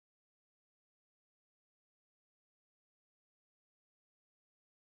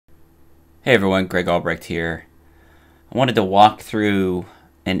Hey everyone, Greg Albrecht here. I wanted to walk through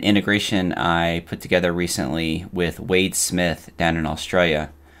an integration I put together recently with Wade Smith down in Australia.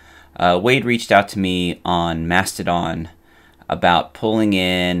 Wade reached out to me on Mastodon about pulling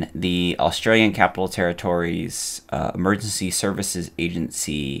in the Australian Capital Territory's Emergency Services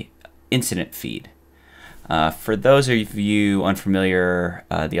Agency incident feed. For those of you unfamiliar,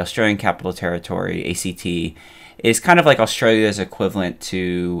 the Australian Capital Territory, ACT, is kind of like Australia's equivalent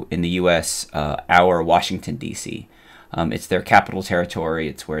to, in the US, our Washington, D.C. It's their capital territory.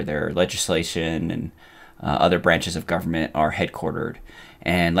 It's where their legislation and other branches of government are headquartered.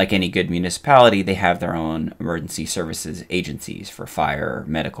 And like any good municipality, they have their own emergency services agencies for fire,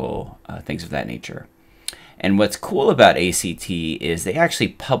 medical, things of that nature. And what's cool about ACT is they actually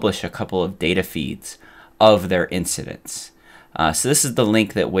publish a couple of data feeds of their incidents. So this is the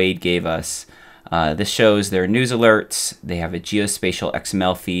link that Wade gave us. This shows their news alerts. They have a geospatial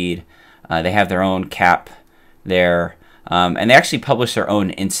XML feed. They have their own CAP there. And they actually publish their own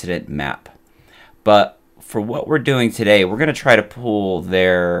incident map. But for what we're doing today, we're going to try to pull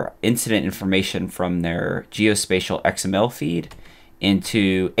their incident information from their geospatial XML feed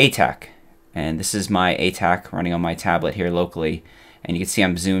into ATAK. And this is my ATAK running on my tablet here locally. And you can see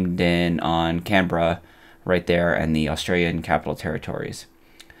I'm zoomed in on Canberra right there and the Australian Capital Territories.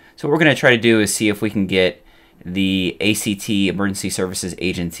 So what we're going to try to do is see if we can get the ACT Emergency Services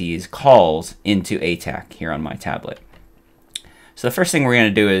Agency's calls into ATAK here on my tablet. So the first thing we're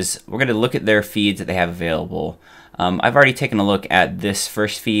going to do is we're going to look at their feeds that they have available. I've already taken a look at this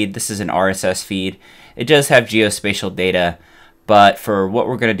first feed. This is an RSS feed. It does have geospatial data, but for what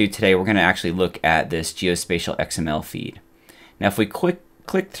we're going to do today, we're going to actually look at this geospatial XML feed. Now if we click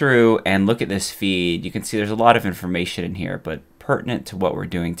through and look at this feed, you can see there's a lot of information in here, but pertinent to what we're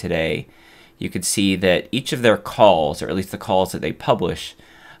doing today, you can see that each of their calls, or at least the calls that they publish,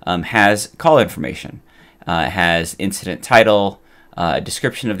 has call information. It has incident title, a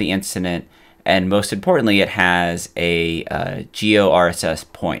description of the incident, and most importantly, it has a geo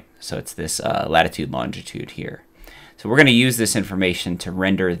RSS point. So it's this latitude longitude here. So we're going to use this information to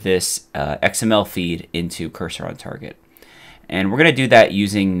render this XML feed into cursor on target. And we're going to do that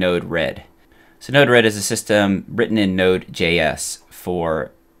using Node-RED. So Node-RED is a system written in Node.js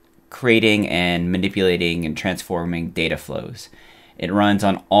for creating and manipulating and transforming data flows. It runs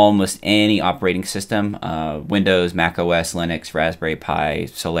on almost any operating system, Windows, Mac OS, Linux, Raspberry Pi,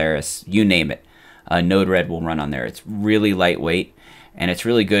 Solaris, you name it. Node-RED will run on there. It's really lightweight, and it's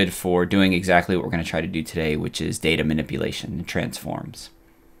really good for doing exactly what we're going to try to do today, which is data manipulation and transforms.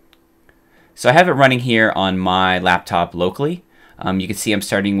 So I have it running here on my laptop locally. You can see I'm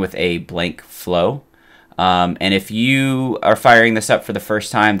starting with a blank flow. And if you are firing this up for the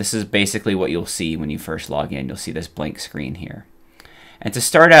first time, this is basically what you'll see when you first log in. You'll see this blank screen here. And to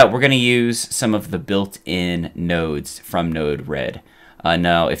start out, we're going to use some of the built-in nodes from Node-RED.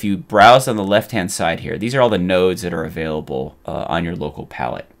 Now, if you browse on the left-hand side here, these are all the nodes that are available on your local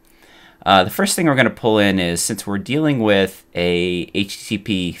palette. The first thing we're going to pull in is, since we're dealing with a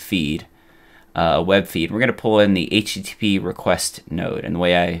HTTP feed, a web feed, we're going to pull in the HTTP request node. And the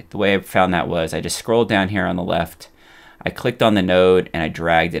way I found that was I just scrolled down here on the left, I clicked on the node, and I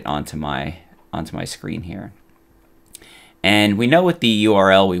dragged it onto my screen here. And we know what the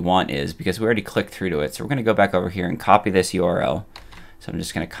URL we want is because we already clicked through to it. So we're going to go back over here and copy this URL. So I'm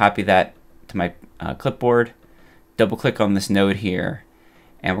just going to copy that to my clipboard, double click on this node here,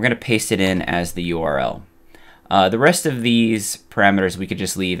 and we're going to paste it in as the URL. The rest of these parameters we could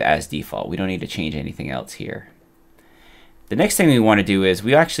just leave as default. We don't need to change anything else here. The next thing we want to do is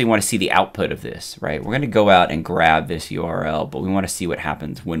we actually want to see the output of this, right? We're going to go out and grab this URL, but we want to see what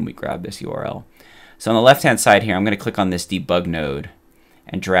happens when we grab this URL. So on the left-hand side here, I'm going to click on this debug node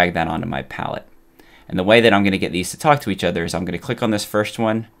and drag that onto my palette. And the way that I'm going to get these to talk to each other is I'm going to click on this first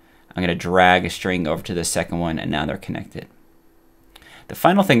one, I'm going to drag a string over to the second one, and now they're connected. The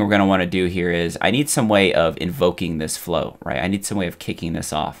final thing we're going to want to do here is I need some way of invoking this flow, right? I need some way of kicking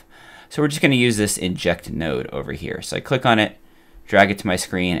this off. So we're just going to use this inject node over here. So I click on it, drag it to my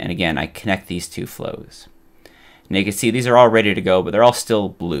screen, and again, I connect these two flows. Now you can see these are all ready to go, but they're all still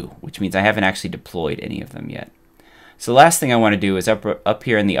blue, which means I haven't actually deployed any of them yet. So the last thing I want to do is up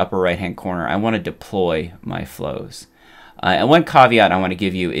here in the upper right-hand corner, I want to deploy my flows. And one caveat I want to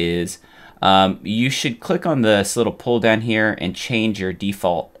give you is you should click on this little pull down here and change your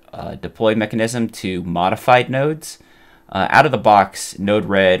default deploy mechanism to modified nodes. Out of the box,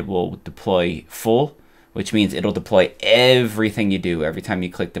 Node-RED will deploy full, which means it'll deploy everything you do every time you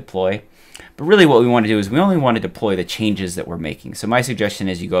click deploy. But really what we want to do is we only want to deploy the changes that we're making. So my suggestion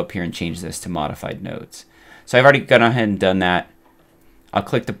is you go up here and change this to modified nodes. So I've already gone ahead and done that. I'll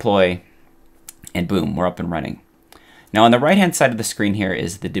click deploy, And boom, we're up and running. Now on the right-hand side of the screen here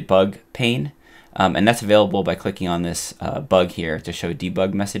is the debug pane, and that's available by clicking on this bug here to show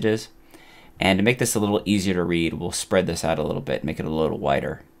debug messages. And to make this a little easier to read, we'll spread this out a little bit, make it a little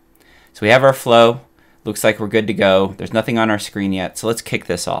wider. So we have our flow. Looks like we're good to go. There's nothing on our screen yet, so let's kick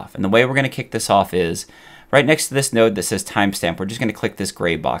this off. And the way we're going to kick this off is right next to this node that says timestamp, we're just going to click this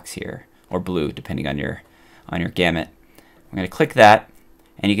gray box here, or blue, depending on your gamut. We're going to click that,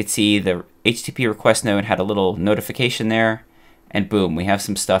 and you can see the HTTP request node had a little notification there, and boom, we have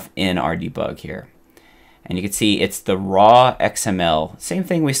some stuff in our debug here. And you can see it's the raw XML, same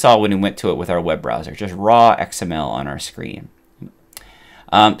thing we saw when we went to it with our web browser, just raw XML on our screen.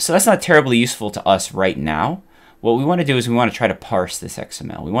 So that's not terribly useful to us right now. What we want to do is we want to try to parse this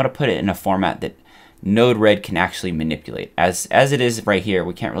XML. We want to put it in a format that Node-RED can actually manipulate. As it is right here,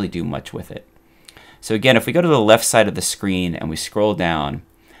 we can't really do much with it. So again, if we go to the left side of the screen and we scroll down,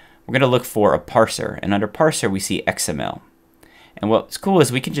 we're going to look for a parser. And under parser, we see XML. And what's cool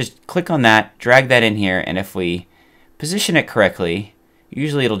is we can just click on that, drag that in here, and if we position it correctly,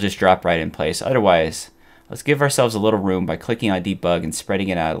 usually it'll just drop right in place. Otherwise, let's give ourselves a little room by clicking on debug and spreading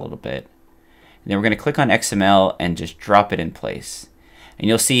it out a little bit. And then we're going to click on XML and just drop it in place. And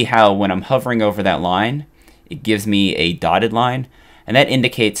you'll see how when I'm hovering over that line, it gives me a dotted line, and that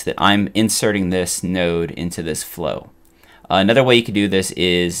indicates that I'm inserting this node into this flow. Another way you can do this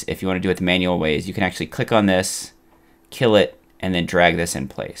is, if you want to do it the manual ways, you can actually click on this, kill it, and then drag this in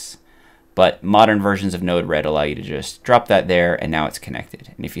place. But modern versions of Node-RED allow you to just drop that there, and now it's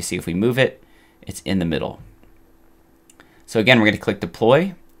connected. And if you see, if we move it, it's in the middle. So again, we're going to click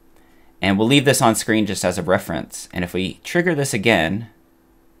deploy, and we'll leave this on screen just as a reference. And if we trigger this again,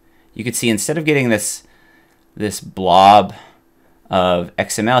 you can see instead of getting this blob of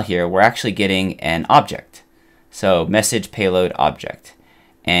XML here, we're actually getting an object. So message payload object.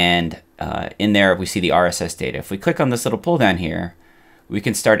 And in there, we see the RSS data. If we click on this little pull down here, we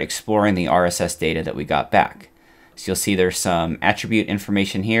can start exploring the RSS data that we got back. So you'll see there's some attribute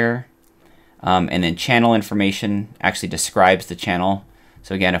information here, and then channel information actually describes the channel.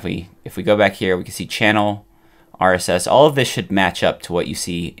 So again, if we go back here, we can see channel, RSS. All of this should match up to what you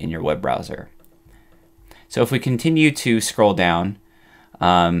see in your web browser. So if we continue to scroll down,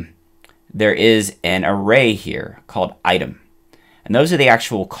 there is an array here called item. And those are the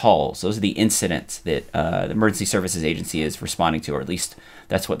actual calls. Those are the incidents that the Emergency Services Agency is responding to, or at least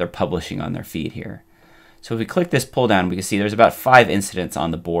that's what they're publishing on their feed here. So if we click this pull down, we can see there's about 5 incidents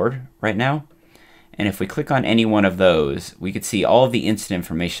on the board right now. And if we click on any one of those, we could see all of the incident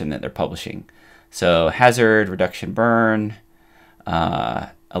information that they're publishing. So hazard, reduction burn,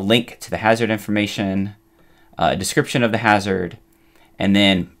 a link to the hazard information, a description of the hazard, and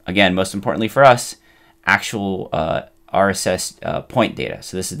then, again, most importantly for us, actual RSS point data.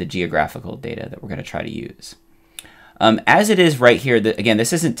 So this is the geographical data that we're going to try to use. As it is right here, again,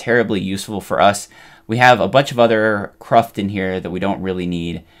 this isn't terribly useful for us. We have a bunch of other cruft in here that we don't really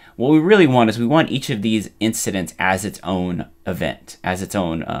need. What we really want is we want each of these incidents as its own event, as its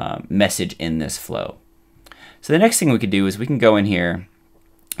own message in this flow. So the next thing we could do is we can go in here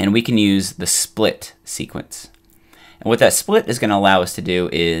and we can use the split sequence. And what that split is going to allow us to do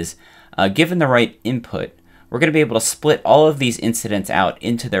is, given the right input, we're going to be able to split all of these incidents out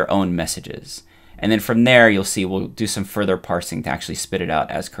into their own messages. And then from there, you'll see we'll do some further parsing to actually spit it out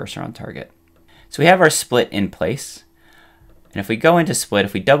as cursor on target. So we have our split in place. And if we go into split,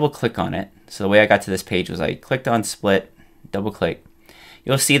 if we double click on it, so the way I got to this page was I clicked on split, double click,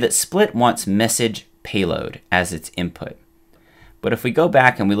 you'll see that split wants message payload as its input. But if we go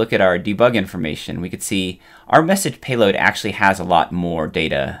back and we look at our debug information, we could see our message payload actually has a lot more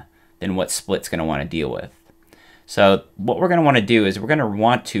data than what split's going to want to deal with. So what we're going to want to do is we're going to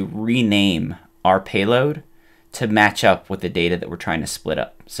want to rename our payload to match up with the data that we're trying to split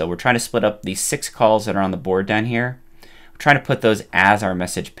up. So we're trying to split up these 6 calls that are on the board down here. We're trying to put those as our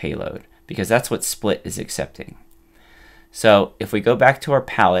message payload because that's what split is accepting. So if we go back to our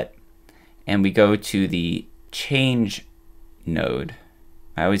palette and we go to the change node,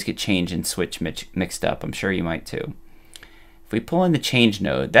 I always get change and switch mixed up. I'm sure you might too. If we pull in the change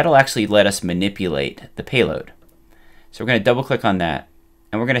node, that'll actually let us manipulate the payload. So we're going to double click on that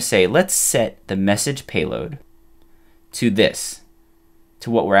and we're going to say, let's set the message payload to this, to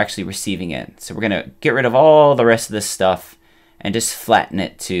what we're actually receiving in. So we're going to get rid of all the rest of this stuff and just flatten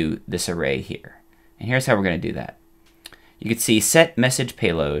it to this array here. And here's how we're going to do that. You can see set message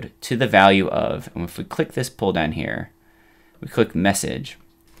payload to the value of, and if we click this pull down here, we click message,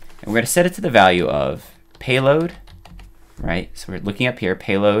 and we're going to set it to the value of payload, right? So we're looking up here,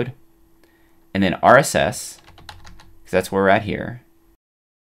 payload, and then RSS, because that's where we're at here.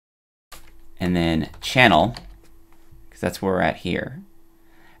 and then channel, because that's where we're at here.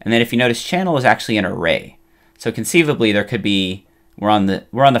 And then if you notice, channel is actually an array. So conceivably there could be, we're on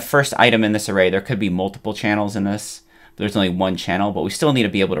the first item in this array, there could be multiple channels in this, but there's only one channel, but we still need to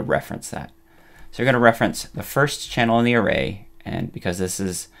be able to reference that. So we're going to reference the first channel in the array, and because this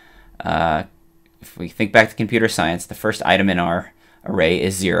is, if we think back to computer science, the first item in our array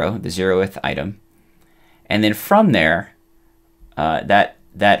is 0, the 0th item. And then from there,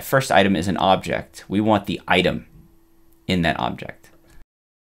 that first item is an object. We want the item in that object.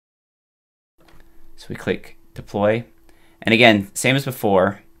 So we click deploy. And again, same as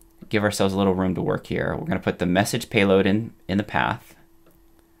before, give ourselves a little room to work here. We're going to put the message payload in the path.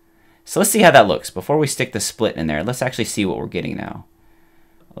 So let's see how that looks. Before we stick the split in there, let's actually see what we're getting now.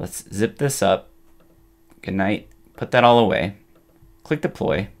 Let's zip this up. Good night. Put that all away. Click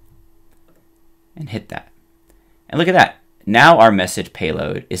deploy and hit that. And look at that. Now our message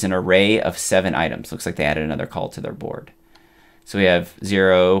payload is an array of 7 items. Looks like they added another call to their board. So we have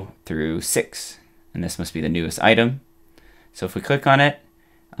 0 through 6, and this must be the newest item. So if we click on it,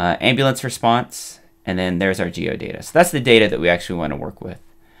 ambulance response, and then there's our geodata. So that's the data that we actually want to work with.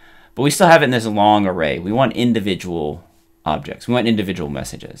 But we still have it in this long array. We want individual objects. We want individual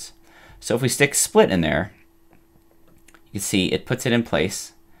messages. So if we stick split in there, you can see it puts it in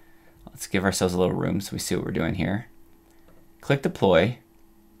place. Let's give ourselves a little room so we see what we're doing here. Click deploy.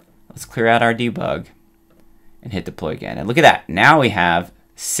 Let's clear out our debug and hit deploy again. And look at that. Now we have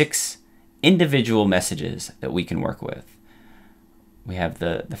 6 individual messages that we can work with. We have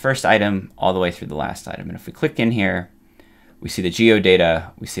the first item all the way through the last item. And if we click in here, we see the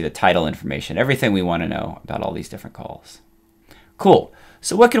geodata, we see the title information, everything we want to know about all these different calls. Cool.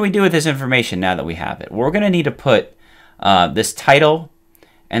 So what can we do with this information now that we have it? Well, we're going to need to put this title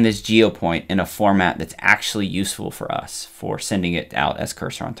and this geopoint in a format that's actually useful for us for sending it out as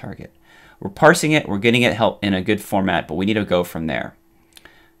cursor on target. We're parsing it, we're getting it in a good format, but we need to go from there.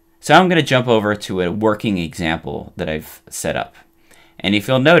 So I'm going to jump over to a working example that I've set up. And if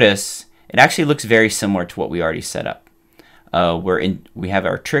you'll notice, it actually looks very similar to what we already set up. We have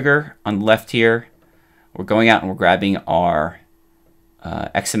our trigger on the left here. We're going out and we're grabbing our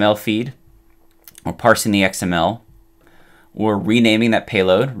XML feed. We're parsing the XML. We're renaming that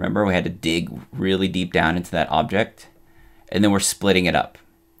payload. Remember, we had to dig really deep down into that object. And then we're splitting it up.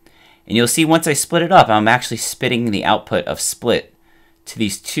 And you'll see once I split it up, I'm actually spitting the output of split to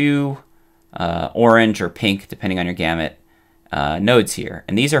these 2 orange or pink, depending on your gamut, nodes here.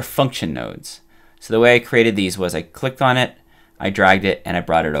 And these are function nodes. So the way I created these was I clicked on it, I dragged it, and I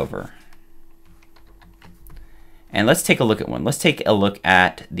brought it over. And let's take a look at one. Let's take a look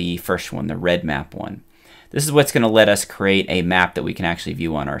at the first one, the red map one. This is what's going to let us create a map that we can actually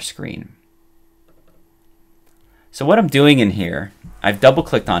view on our screen. So what I'm doing in here, I've double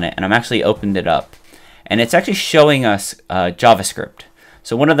clicked on it and I'm actually opened it up. And it's actually showing us JavaScript.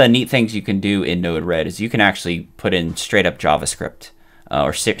 So one of the neat things you can do in Node-RED is you can actually put in straight up JavaScript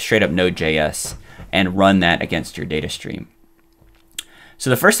or straight up Node.js and run that against your data stream. So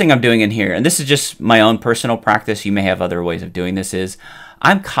the first thing I'm doing in here, and this is just my own personal practice, you may have other ways of doing this, is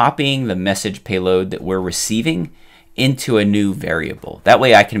I'm copying the message payload that we're receiving into a new variable. That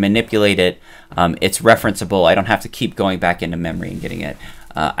way I can manipulate it. It's referenceable. I don't have to keep going back into memory and getting it.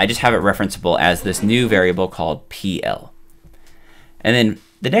 I just have it referenceable as this new variable called PL. And then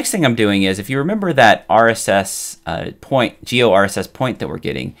the next thing I'm doing is, if you remember that RSS point, geo RSS point that we're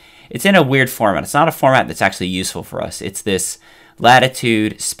getting, it's in a weird format. It's not a format that's actually useful for us. It's this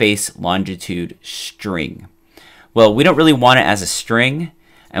latitude, space, longitude string. Well, we don't really want it as a string,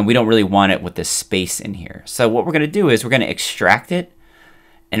 and we don't really want it with this space in here. So what we're going to do is we're going to extract it,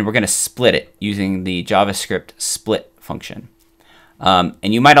 and we're going to split it using the JavaScript split function. And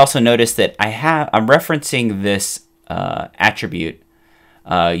you might also notice that I'm referencing this attribute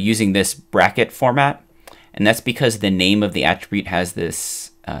using this bracket format, and that's because the name of the attribute has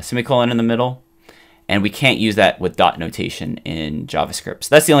this semicolon in the middle, and we can't use that with dot notation in JavaScript.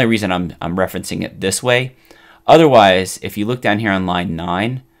 So that's the only reason I'm referencing it this way. Otherwise, if you look down here on line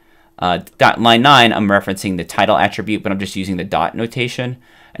 9, line 9, I'm referencing the title attribute, but I'm just using the dot notation,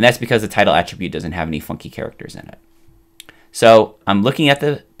 and that's because the title attribute doesn't have any funky characters in it. So I'm looking at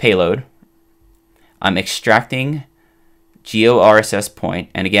the payload, I'm extracting geo RSS point,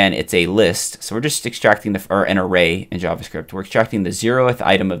 and again, it's a list, so we're just extracting or an array in JavaScript. We're extracting the 0th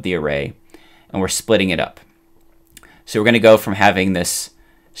item of the array, and we're splitting it up. So we're going to go from having this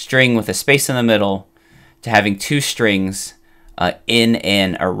string with a space in the middle to having 2 strings in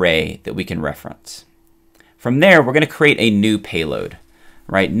an array that we can reference. From there, we're going to create a new payload.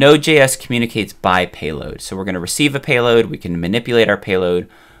 Right? Node.js communicates by payload. So we're going to receive a payload, we can manipulate our payload,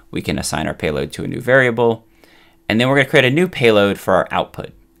 We can assign our payload to a new variable. And then we're going to create a new payload for our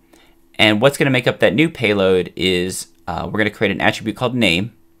output. And what's going to make up that new payload is we're going to create an attribute called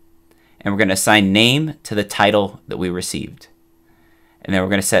name. And we're going to assign name to the title that we received. And then we're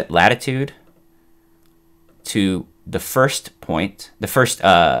going to set latitude to the first point, the first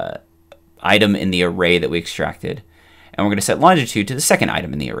item in the array that we extracted. And we're going to set longitude to the second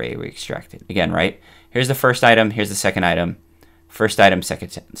item in the array we extracted. Again, right? Here's the first item, here's the second item, first item,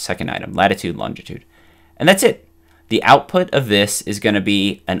 second item, latitude, longitude. And that's it. The output of this is going to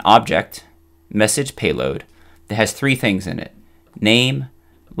be an object, message payload, that has three things in it: name,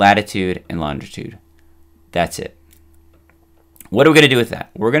 latitude, and longitude. That's it. What are we going to do with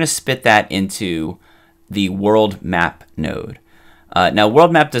that? We're going to spit that into the world map node. Now,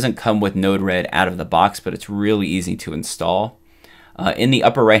 world map doesn't come with Node-RED out of the box, but it's really easy to install. In the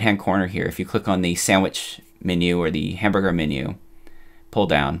upper right-hand corner here, if you click on the sandwich menu or the hamburger menu, pull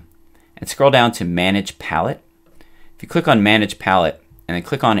down and scroll down to Manage Palette. If you click on Manage Palette and then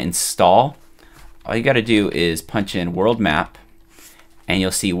click on Install, all you got to do is punch in world map, and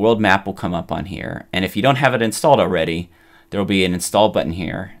you'll see world map will come up on here. And if you don't have it installed already, there will be an install button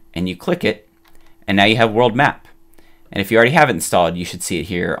here, and you click it, and now you have world map. And if you already have it installed, you should see it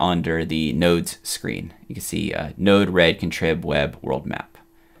here under the nodes screen. You can see Node-RED contrib web world map.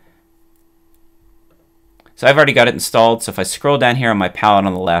 So I've already got it installed. So if I scroll down here on my palette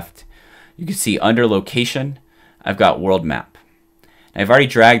on the left, you can see under location, I've got world map. And I've already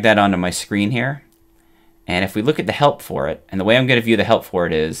dragged that onto my screen here. And if we look at the help for it, and the way I'm going to view the help for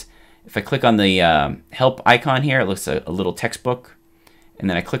it is, if I click on the help icon here, it looks a little textbook. And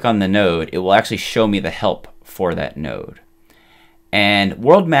then I click on the node, it will actually show me the help for that node. And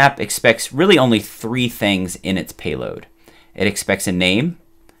world map expects really only three things in its payload. It expects a name,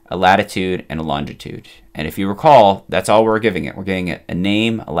 a latitude, and a longitude. And if you recall, that's all we're giving it. We're giving it a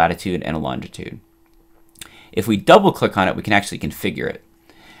name, a latitude, and a longitude. If we double click on it, we can actually configure it.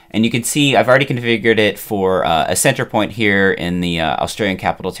 And you can see I've already configured it for a center point here in the Australian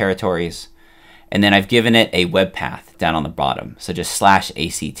Capital Territories. And then I've given it a web path down on the bottom, so just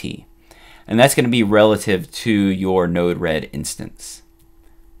 /ACT. And that's going to be relative to your Node-RED instance.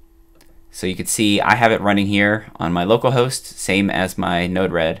 So you can see I have it running here on my local host, same as my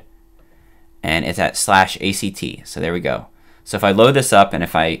Node-RED, and it's at /ACT. So there we go. So if I load this up, and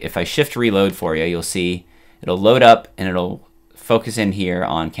if I shift reload for you, you'll see it'll load up and it'll focus in here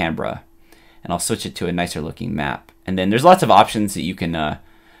on Canberra, and I'll switch it to a nicer looking map. And then there's lots of options that you can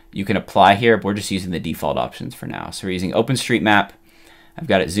apply here, but we're just using the default options for now. So we're using OpenStreetMap. I've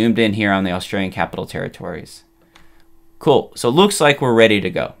got it zoomed in here on the Australian Capital Territories. Cool, so it looks like we're ready to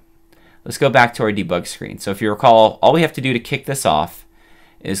go. Let's go back to our debug screen. So if you recall, all we have to do to kick this off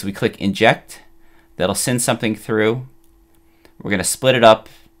is we click inject. That'll send something through. We're going to split it up.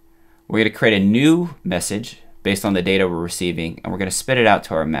 We're going to create a new message based on the data we're receiving, and we're going to spit it out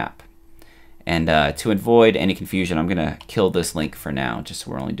to our map. And to avoid any confusion, I'm going to kill this link for now, just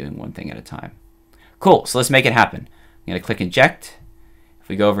so we're only doing one thing at a time. Cool, so let's make it happen. I'm going to click inject. If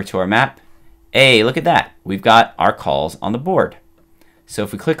we go over to our map, hey, look at that. We've got our calls on the board. So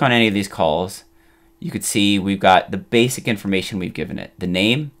if we click on any of these calls, you could see we've got the basic information we've given it: the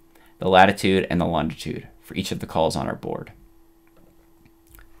name, the latitude, and the longitude for each of the calls on our board.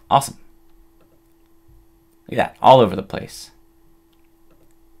 Awesome. Look at that, all over the place.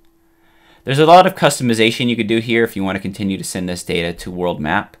 There's a lot of customization you could do here if you want to continue to send this data to world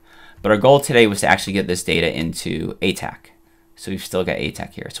map, but our goal today was to actually get this data into ATAK. So we've still got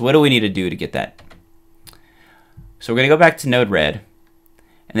ATAK here. So what do we need to do to get that? So we're going to go back to Node-RED,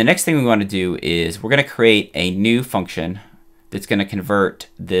 and the next thing we want to do is we're going to create a new function that's going to convert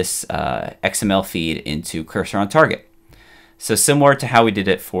this XML feed into cursor on target. So similar to how we did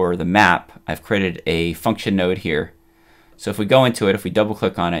it for the map, I've created a function node here. So if we go into it, if we double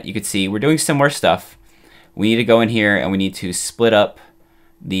click on it, you can see we're doing similar stuff. We need to go in here and we need to split up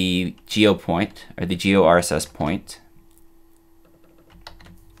the geo point, or the geo RSS point.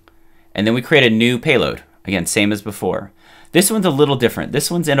 And then we create a new payload. Again, same as before. This one's a little different.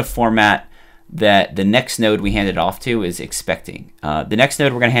 This one's in a format that the next node we hand it off to is expecting. The next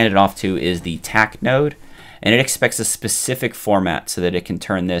node we're going to hand it off to is the ATAK node, and it expects a specific format so that it can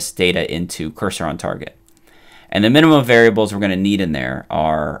turn this data into cursor on target. And the minimum variables we're going to need in there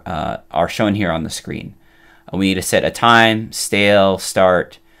are shown here on the screen. We need to set a time, stale,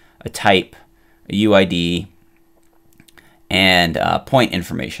 start, a type, a UID, and point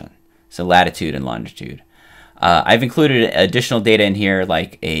information, so latitude and longitude. I've included additional data in here,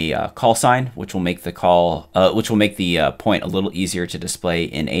 like a call sign, which will make the point a little easier to display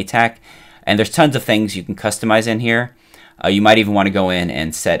in ATAK. And there's tons of things you can customize in here. You might even want to go in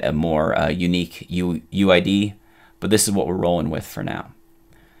and set a more unique UID, but this is what we're rolling with for now.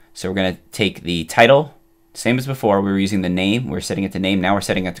 So we're going to take the title, same as before. We were using the name. We're setting it to name. Now we're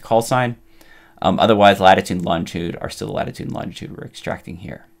setting it to call sign. Otherwise, latitude and longitude are still the latitude and longitude we're extracting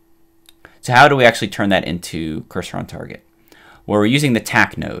here. So how do we actually turn that into cursor on target? Well, we're using the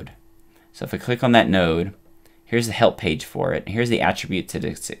ATAK node. So if I click on that node, here's the help page for it. Here's the attribute to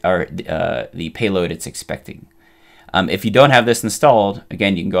the payload it's expecting. If you don't have this installed,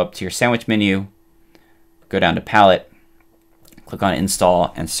 again, you can go up to your sandwich menu, go down to palette, click on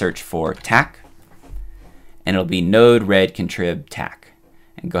install, and search for ATAK. And it'll be node red contrib ATAK.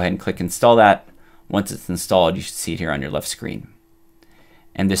 And go ahead and click install that. Once it's installed, you should see it here on your left screen.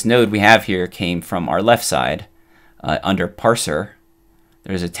 And this node we have here came from our left side. Under parser,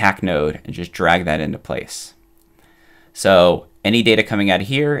 there's a ATAK node, and just drag that into place. So any data coming out of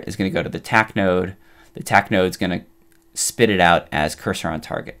here is going to go to the ATAK node. The ATAK node is going to spit it out as cursor on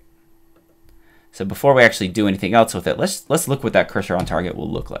target. So before we actually do anything else with it, let's look what that cursor on target will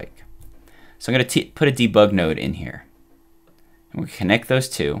look like. So I'm going to put a debug node in here. And we connect those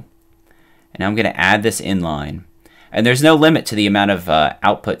two. And now I'm going to add this inline. And there's no limit to the amount of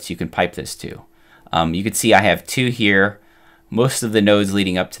outputs you can pipe this to. You can see I have 2 here. Most of the nodes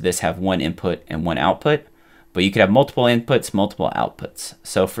leading up to this have 1 input and 1 output. But you could have multiple inputs, multiple outputs.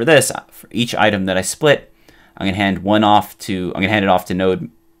 So for this, for each item that I split, I'm going to hand it off to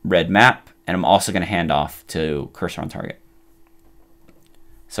node red map, and I'm also going to hand off to cursor on target.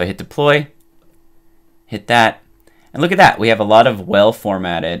 So I hit deploy, hit that, and look at that. We have a lot of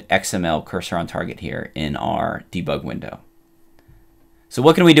well-formatted XML cursor on target here in our debug window. So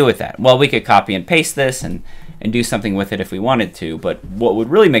what can we do with that? Well, we could copy and paste this and do something with it if we wanted to, but what would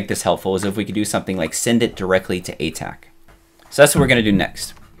really make this helpful is if we could do something like send it directly to ATAK. So that's what we're going to do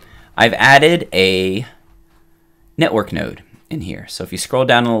next. I've added a network node in here. So if you scroll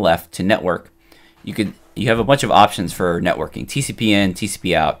down on the left to network, you have a bunch of options for networking: TCP in,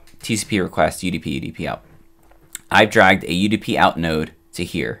 TCP out, TCP request, UDP, UDP out. I've dragged a UDP out node to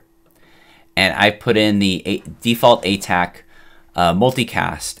here, and I put in the default ATAK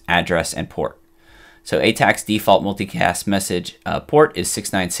multicast address and port. So ATAK's default multicast message port is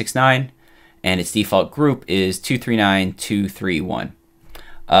 6969, and its default group is 239231.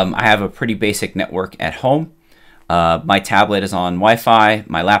 I have a pretty basic network at home. My tablet is on Wi-Fi.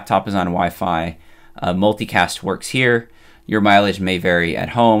 My laptop is on Wi-Fi. Multicast works here. Your mileage may vary at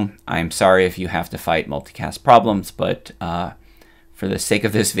home. I'm sorry if you have to fight multicast problems, but for the sake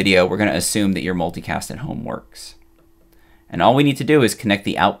of this video, we're going to assume that your multicast at home works. And all we need to do is connect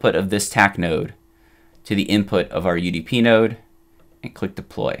the output of this ATAK node to the input of our UDP node and click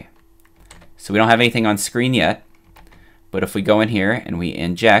deploy. So we don't have anything on screen yet, but if we go in here and we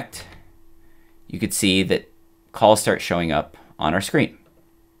inject, you could see that calls start showing up on our screen.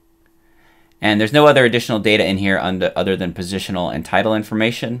 And there's no other additional data in here other than positional and title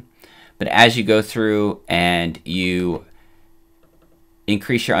information. But as you go through and you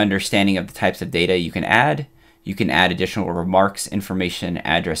increase your understanding of the types of data you can add additional remarks information,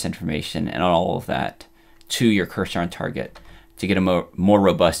 address information, and all of that to your cursor on target to get a more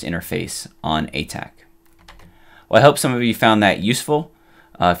robust interface on ATAK. Well, I hope some of you found that useful.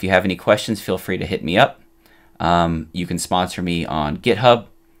 If you have any questions, feel free to hit me up. You can sponsor me on GitHub.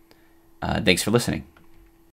 Thanks for listening.